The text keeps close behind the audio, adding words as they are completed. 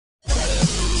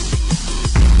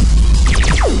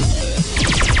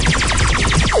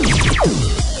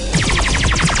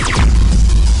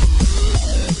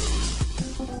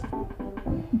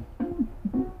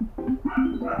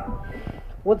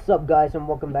What's up, guys, and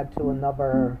welcome back to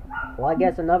another,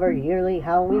 another yearly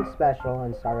Halloween special.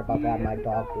 And sorry about that, my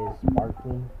dog is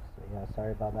barking, so yeah,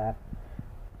 sorry about that.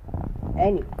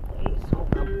 Anyways,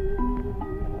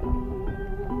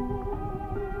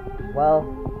 well,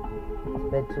 it's a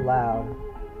bit too loud.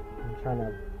 I'm trying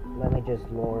to, let me just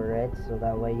lower it so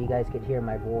that way you guys could hear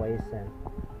my voice, and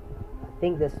I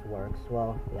think this works.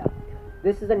 Well, yeah.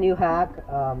 This is a new hack.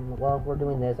 Well, we're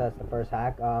doing this as the first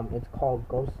hack. It's called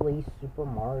Ghostly Super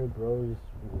Mario Bros.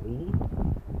 Wii.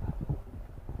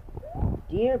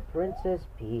 Dear Princess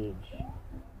Peach,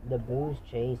 the boos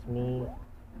chased me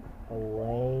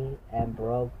away and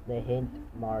broke the hint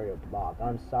Mario block.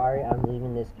 I'm sorry I'm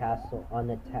leaving this castle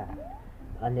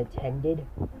unattended.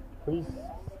 Please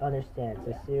understand.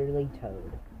 Sincerely,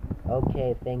 Toad.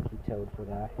 Okay, thank you, Toad, for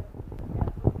that.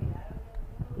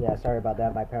 Yeah, sorry about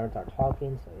that. My parents are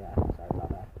talking, so yeah, sorry about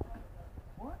that.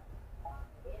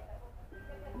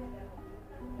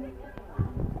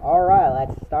 Alright,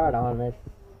 let's start on this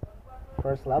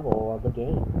first level of the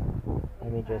game.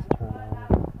 Let me just turn on.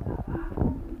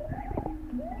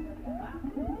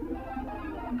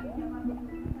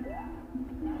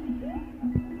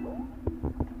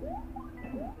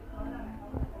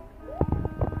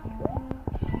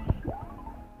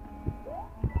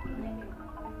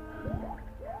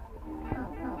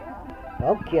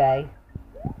 Okay.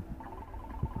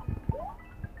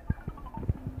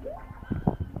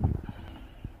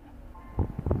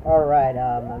 Alright,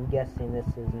 I'm guessing this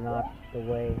is not the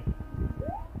way.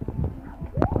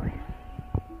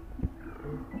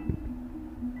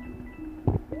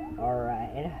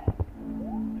 Alright.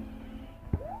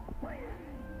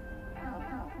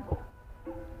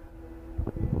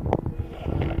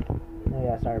 Oh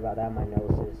yeah, sorry about that, my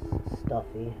nose is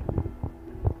stuffy.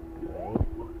 Right.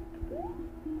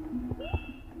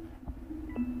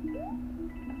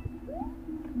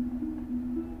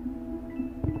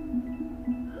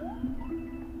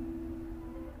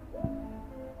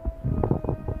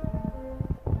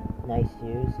 Nice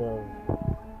use of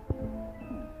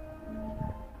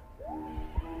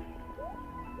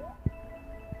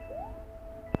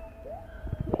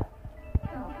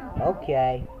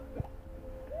okay.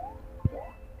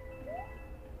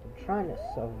 I'm trying to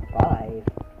survive,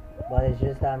 but it's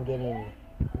just I'm getting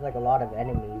like a lot of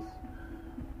enemies.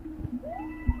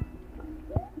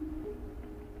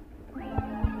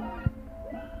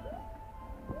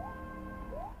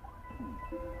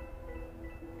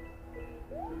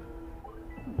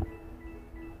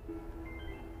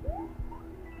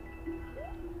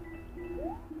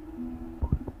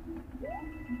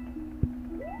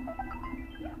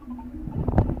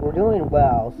 We're doing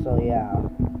well, so yeah.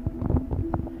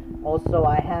 Also,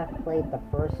 I have played the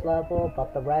first level,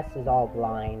 but the rest is all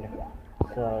blind.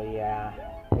 So yeah,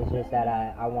 it's just that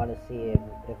I want to see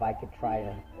if I could try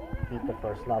to beat the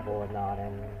first level or not,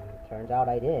 and turns out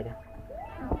I did.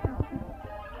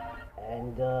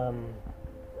 And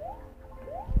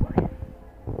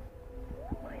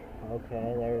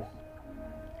okay,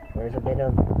 there's a bit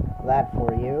of that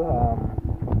for you.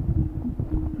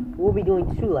 We'll be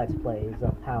doing 2 Let's Plays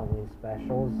of Halloween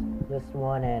specials. This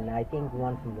one, and I think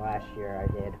one from last year I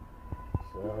did.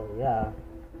 So, yeah.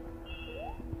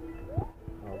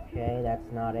 Okay,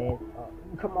 that's not it. Oh,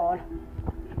 come on.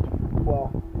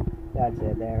 Well, that's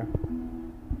it there.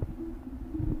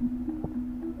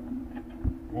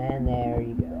 And there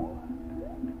you go.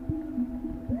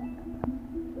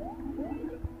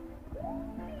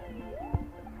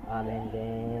 I'm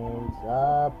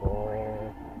invincible.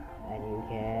 And you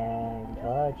can't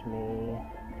touch me,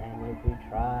 and if you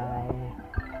try.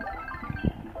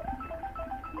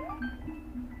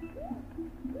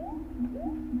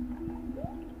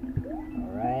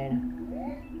 Alright.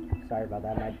 Sorry about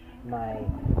that, my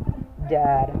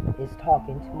dad is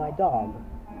talking to my dog.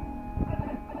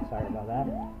 Sorry about that.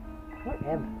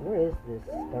 Where is this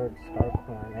third star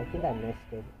coin? I think I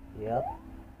missed it. Yep.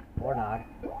 Or not.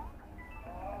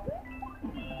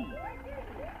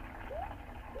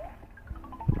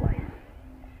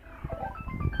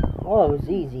 Oh, it was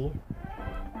easy.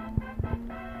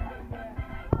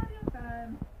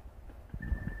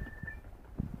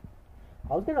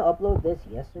 I was gonna upload this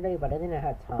yesterday, but I didn't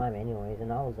have time anyways,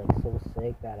 and I was like so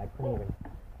sick that I couldn't even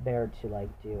bear to like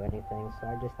do anything. So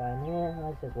I just thought, yeah,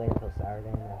 let's just wait until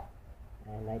Saturday,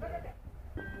 and I did.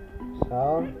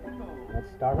 So let's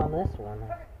start on this one.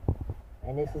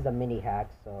 And this is a mini hack,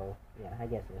 so yeah, I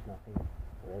guess there's nothing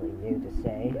really new to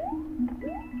say.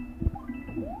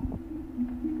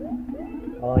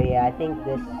 Oh yeah, I think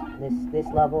this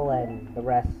level and the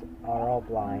rest are all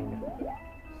blind.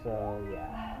 So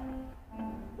yeah.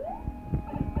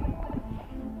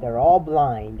 They're all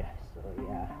blind, so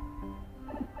yeah.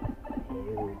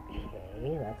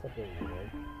 That's a bit weird.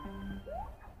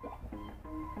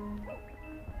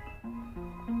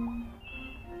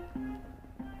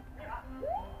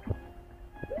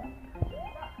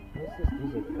 Where's this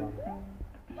music from?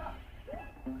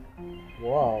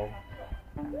 Whoa.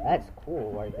 That's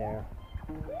cool right there.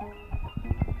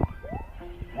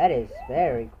 That is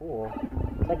very cool.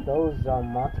 It's like those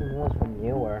Monty Mules from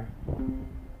Newer.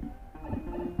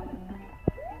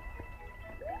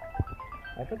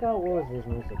 I forgot what was this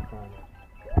music from.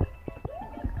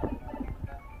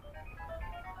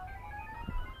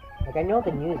 Like, I know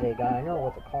the music, I know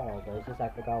what's it called, but it's just I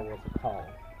forgot what's it called.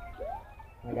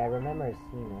 Like, I remember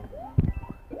seeing it.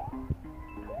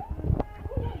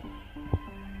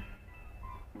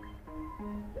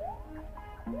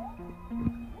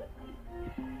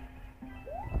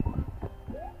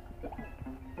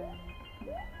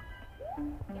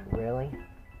 Really?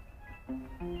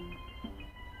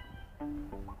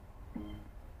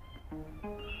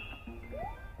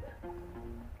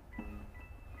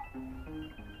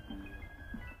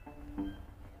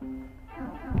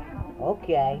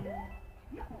 Okay.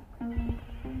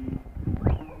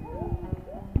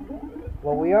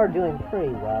 Well, we are doing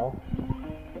pretty well.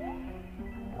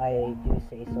 I do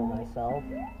say so myself.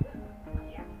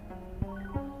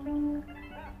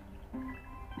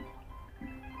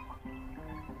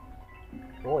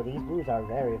 Boy, these blues are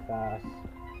very fast.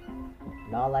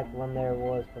 Not like when there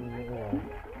was from Newer.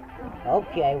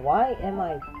 Okay, why am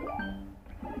I...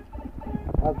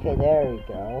 Okay, there we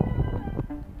go.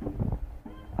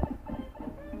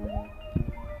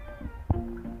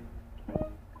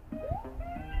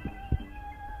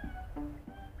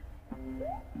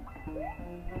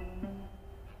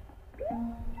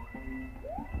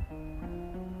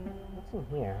 What's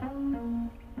in here? I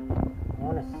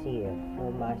want to see it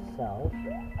for myself.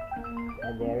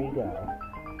 And there you go.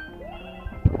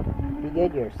 You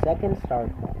get your second star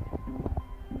point.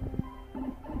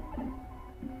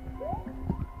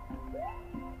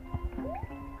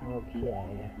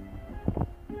 Okay.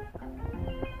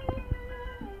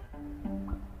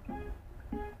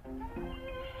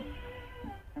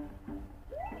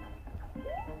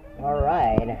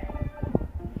 Alright.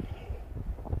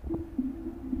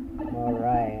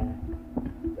 Alright.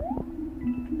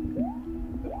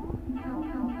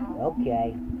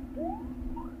 Okay.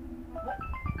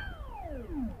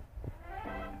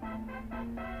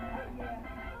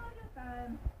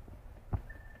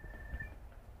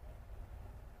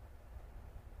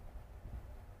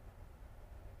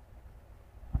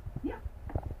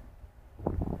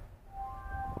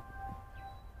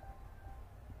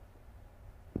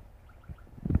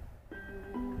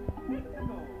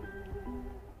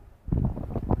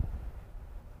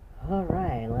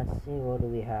 Alright, let's see, what do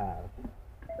we have?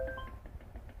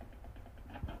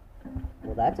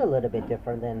 Well, that's a little bit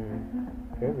different than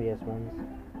previous ones.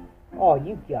 Oh,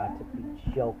 you got to be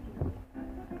joking me.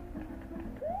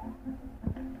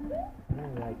 Oh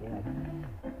my god.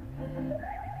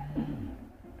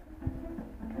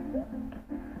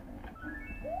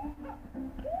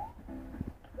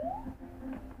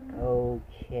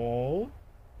 Okay.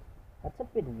 That's a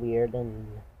bit weird than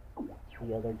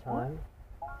the other time.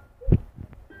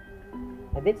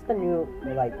 If it's the new,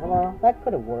 like, well, that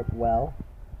could have worked well.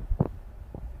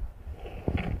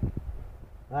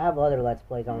 I have other Let's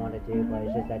Plays I want to do, but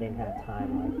it's just I didn't have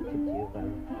time like, to do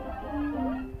them.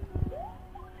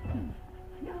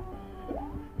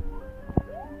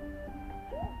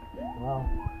 Well.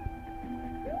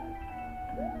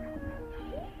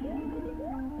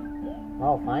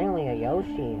 Oh, finally a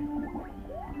Yoshi.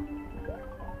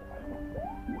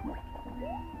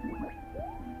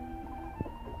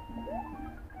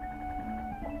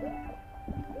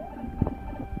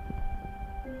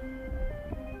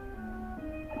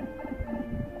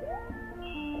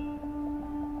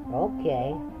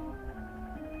 Okay.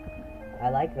 I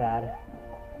like that.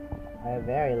 I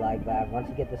very like that. Once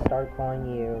you get the start coin,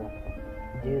 you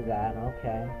do that.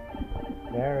 Okay.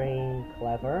 Very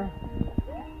clever.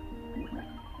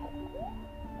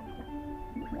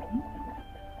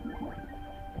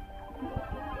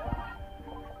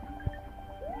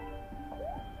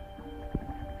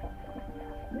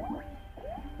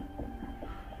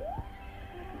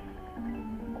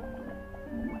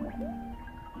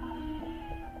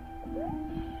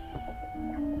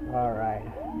 Alright.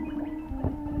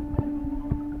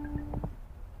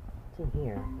 What's in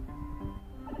here?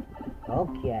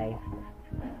 Okay.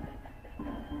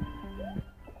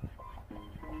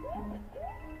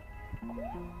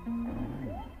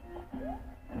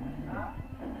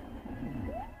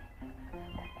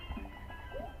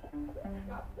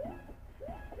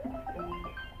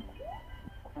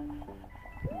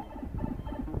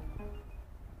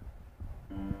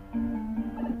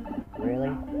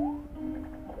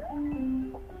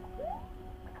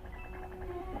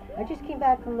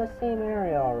 back from the same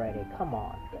area already. Come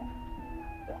on.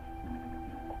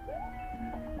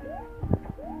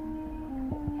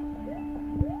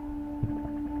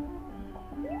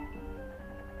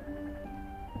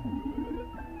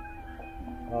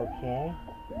 Okay.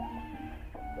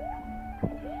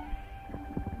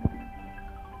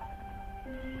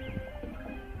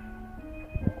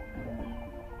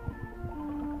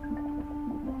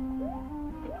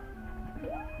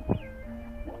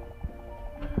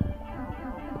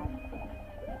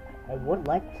 I would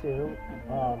like to,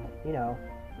 you know,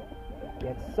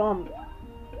 get some...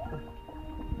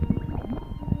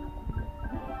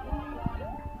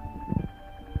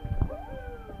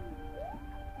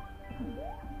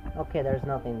 Okay, there's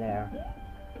nothing there.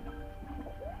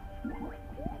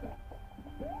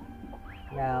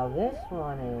 Now, this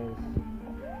one is...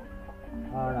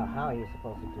 I don't know how you're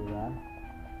supposed to do that.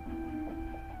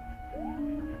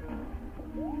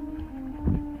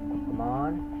 Come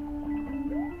on.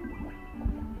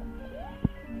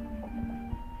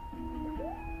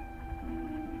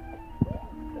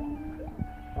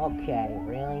 Okay,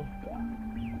 really?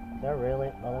 Is there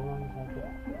really other ones like it?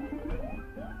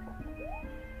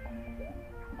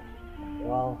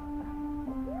 Well...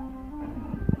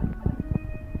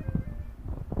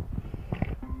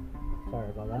 Sorry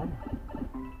about that.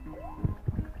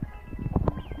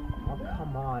 Oh,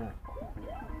 come on.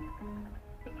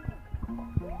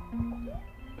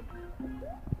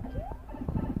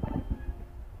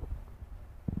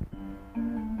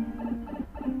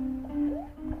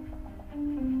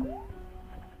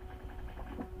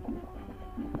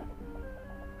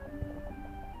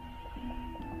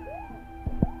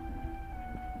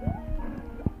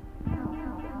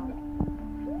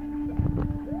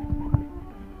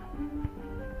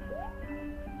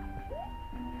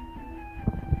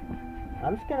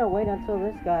 I'm just gonna wait until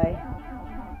this guy...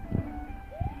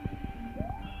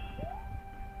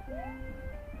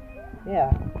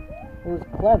 Yeah, it was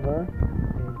clever.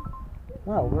 And,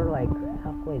 wow, we're like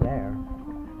halfway there.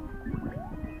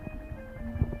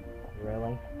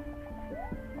 Really?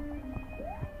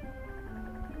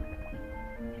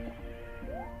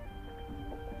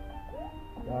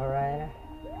 Alright.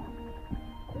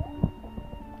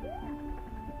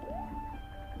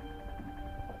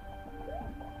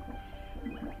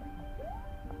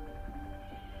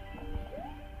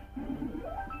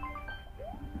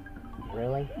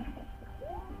 Really?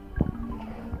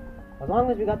 As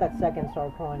long as we got that second star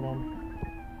coin, then.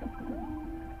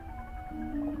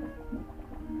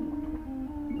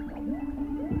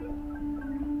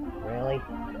 Really?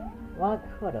 Well, I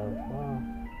could've. Well.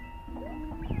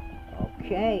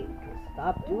 Okay.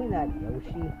 Stop doing that,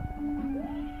 Yoshi.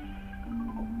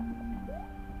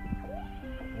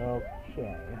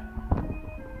 Okay.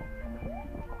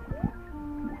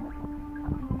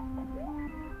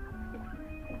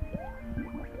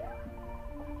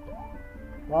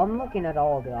 Well, I'm looking at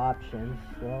all the options,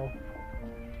 so...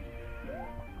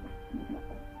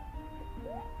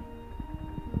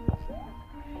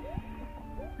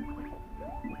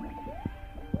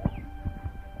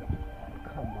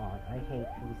 Come on, I hate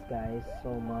these guys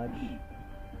so much.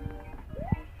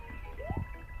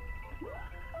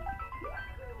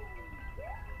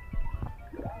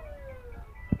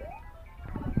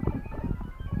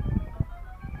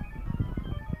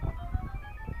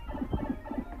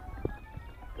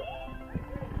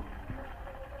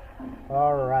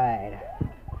 Alright.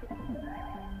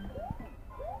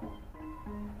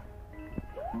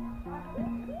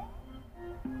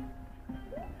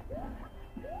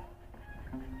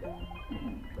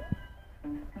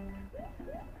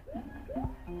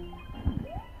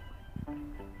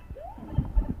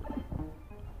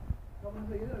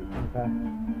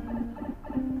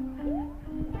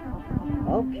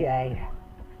 Okay.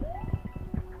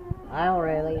 I don't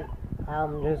really.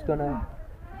 I'm just gonna.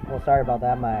 Well, sorry about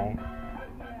that. My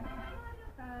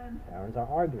parents are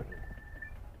arguing.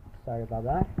 Sorry about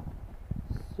that.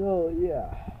 So,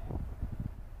 yeah.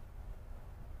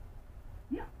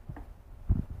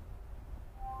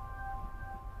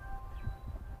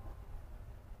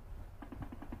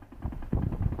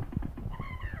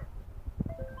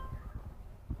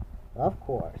 Of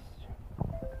course.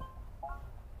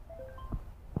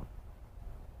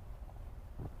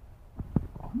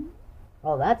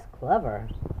 Oh, that's clever.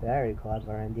 Very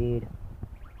clever indeed.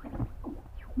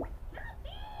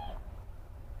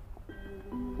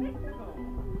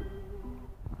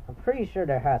 I'm pretty sure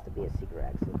there has to be a secret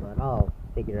exit, but I'll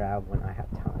figure it out when I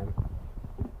have time.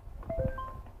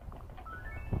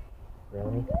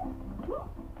 Really?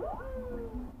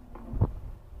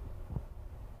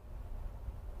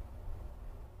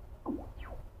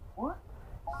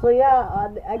 So yeah,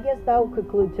 I guess that will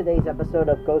conclude today's episode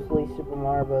of Ghostly Super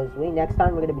Mario Bros. Wii. Next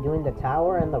time we're going to be doing the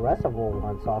tower and the rest of World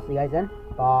 1. So I'll see you guys then.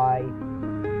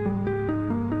 Bye.